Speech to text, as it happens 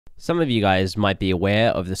Some of you guys might be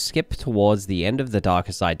aware of the skip towards the end of the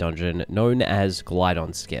Darker Side dungeon known as Glide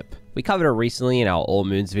On Skip. We covered it recently in our All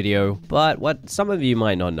Moons video, but what some of you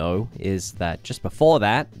might not know is that just before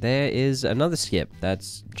that, there is another skip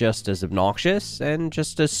that's just as obnoxious and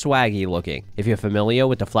just as swaggy looking. If you're familiar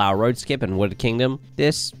with the Flower Road skip in Wooded Kingdom,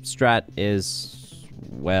 this strat is,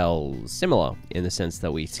 well, similar in the sense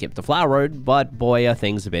that we skip the Flower Road, but boy are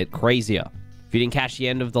things a bit crazier. If you didn't catch the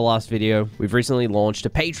end of the last video, we've recently launched a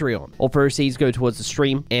Patreon. All proceeds go towards the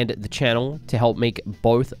stream and the channel to help make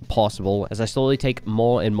both possible as I slowly take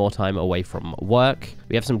more and more time away from work.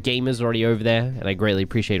 We have some gamers already over there, and I greatly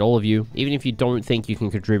appreciate all of you. Even if you don't think you can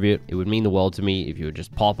contribute, it would mean the world to me if you would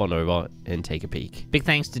just pop on over and take a peek. Big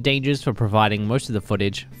thanks to Dangers for providing most of the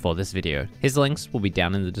footage for this video. His links will be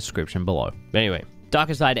down in the description below. Anyway,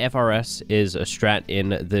 Darker Side FRS is a strat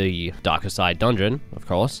in the Darker Side dungeon, of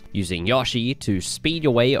course, using Yoshi to speed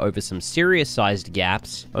your way over some serious-sized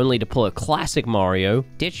gaps, only to pull a classic Mario,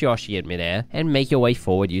 ditch Yoshi in midair, and make your way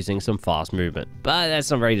forward using some fast movement. But that's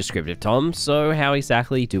not very descriptive, Tom, so how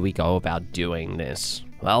exactly do we go about doing this?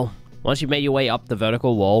 Well, once you've made your way up the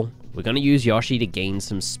vertical wall, we're going to use Yoshi to gain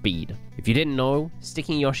some speed. If you didn't know,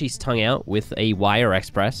 sticking Yoshi's tongue out with a wire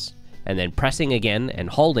express, and then pressing again and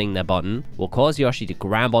holding that button will cause Yoshi to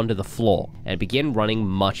grab onto the floor and begin running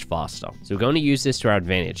much faster. So we're going to use this to our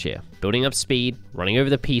advantage here. Building up speed, running over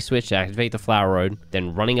the P-switch to activate the Flower Road,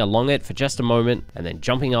 then running along it for just a moment, and then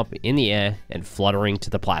jumping up in the air and fluttering to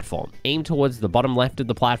the platform. Aim towards the bottom left of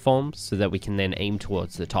the platform so that we can then aim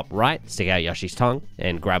towards the top right, stick out Yoshi's tongue,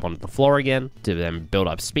 and grab onto the floor again to then build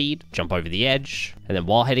up speed, jump over the edge, and then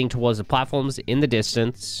while heading towards the platforms in the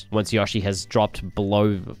distance, once Yoshi has dropped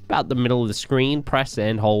below about the middle of the screen, press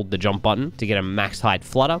and hold the jump button to get a max height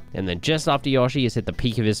flutter, and then just after Yoshi has hit the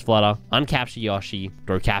peak of his flutter, uncapture Yoshi,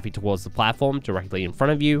 throw Cappy towards the platform directly in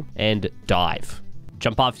front of you, and dive.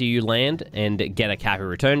 Jump after you land and get a Cappy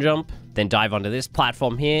return jump, then dive onto this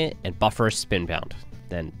platform here and buffer a spin pound.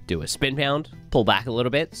 Then do a spin pound, pull back a little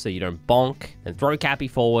bit so you don't bonk, and throw Cappy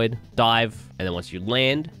forward, dive, and then once you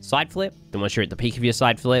land, side flip. Then once you're at the peak of your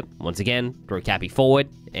side flip, once again, throw Cappy forward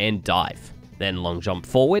and dive. Then long jump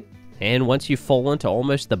forward, and once you've fallen to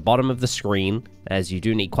almost the bottom of the screen, as you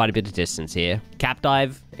do need quite a bit of distance here, cap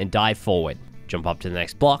dive and dive forward. Jump up to the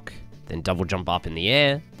next block, then double jump up in the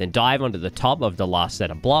air, then dive onto the top of the last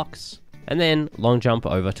set of blocks, and then long jump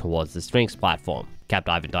over towards the Sphinx platform. Cap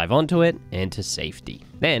dive and dive onto it, and to safety.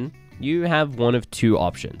 Then, you have one of two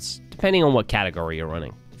options, depending on what category you're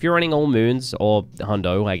running. If you're running All Moons, or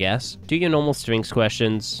Hundo, I guess, do your normal Sphinx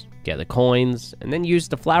questions, get the coins, and then use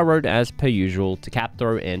the Flower Road as per usual to cap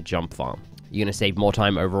throw and jump farm. You're going to save more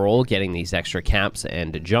time overall getting these extra caps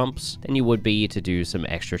and jumps than you would be to do some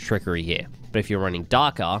extra trickery here. But if you're running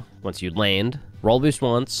Darker, once you land, roll boost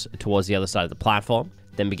once towards the other side of the platform,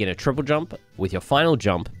 then begin a triple jump, with your final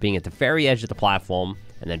jump being at the very edge of the platform,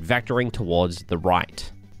 and then vectoring towards the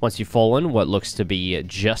right. Once you've fallen what looks to be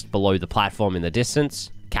just below the platform in the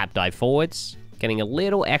distance, cap dive forwards, getting a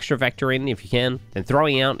little extra vector in if you can, then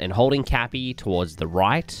throwing out and holding Cappy towards the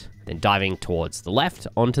right, then diving towards the left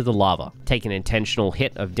onto the lava. Take an intentional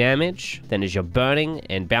hit of damage, then as you're burning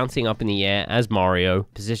and bouncing up in the air as Mario,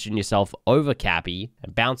 position yourself over Cappy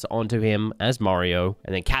and bounce onto him as Mario,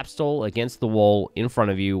 and then capstall against the wall in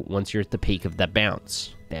front of you once you're at the peak of that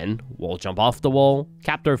bounce. Then wall jump off the wall,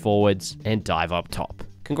 cap throw forwards, and dive up top.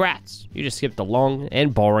 Congrats, you just skipped a long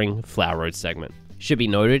and boring Flower Road segment. Should be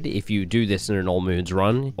noted, if you do this in an All Moons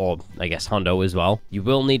run, or I guess Hundo as well, you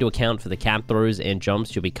will need to account for the cap throws and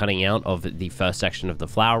jumps you'll be cutting out of the first section of the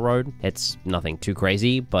Flower Road. It's nothing too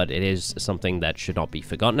crazy, but it is something that should not be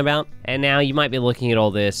forgotten about. And now you might be looking at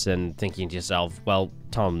all this and thinking to yourself, well,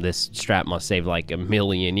 Tom, this strat must save like a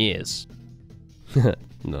million years.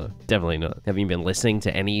 No, definitely not. Have you been listening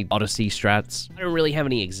to any Odyssey strats? I don't really have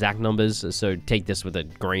any exact numbers, so take this with a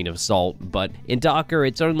grain of salt, but in Darker,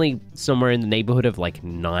 it's only somewhere in the neighborhood of like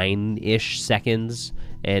 9-ish seconds,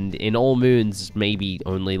 and in All Moons, maybe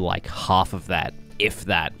only like half of that, if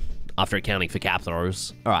that, after accounting for cap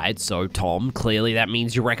throws. Alright, so Tom, clearly that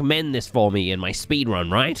means you recommend this for me in my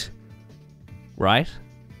speedrun, right? Right?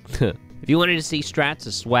 If you wanted to see strats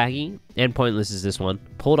as swaggy and pointless as this one,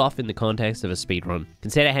 pulled off in the context of a speedrun,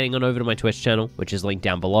 consider heading on over to my Twitch channel, which is linked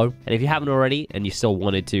down below. And if you haven't already, and you still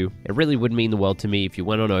wanted to, it really would mean the world to me if you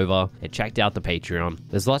went on over and checked out the Patreon.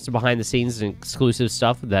 There's lots of behind the scenes and exclusive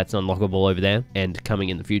stuff that's unlockable over there, and coming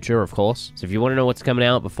in the future, of course. So if you want to know what's coming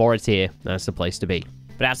out before it's here, that's the place to be.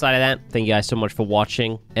 But outside of that, thank you guys so much for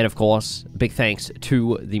watching. And of course, big thanks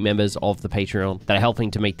to the members of the Patreon that are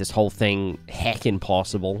helping to make this whole thing heckin'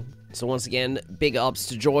 possible. So once again, big ups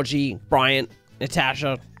to Georgie, Bryant,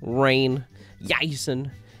 Natasha, Rain,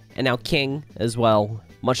 Yason, And now King as well.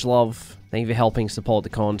 Much love. Thank you for helping support the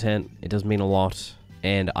content. It does mean a lot.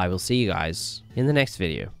 And I will see you guys in the next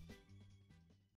video.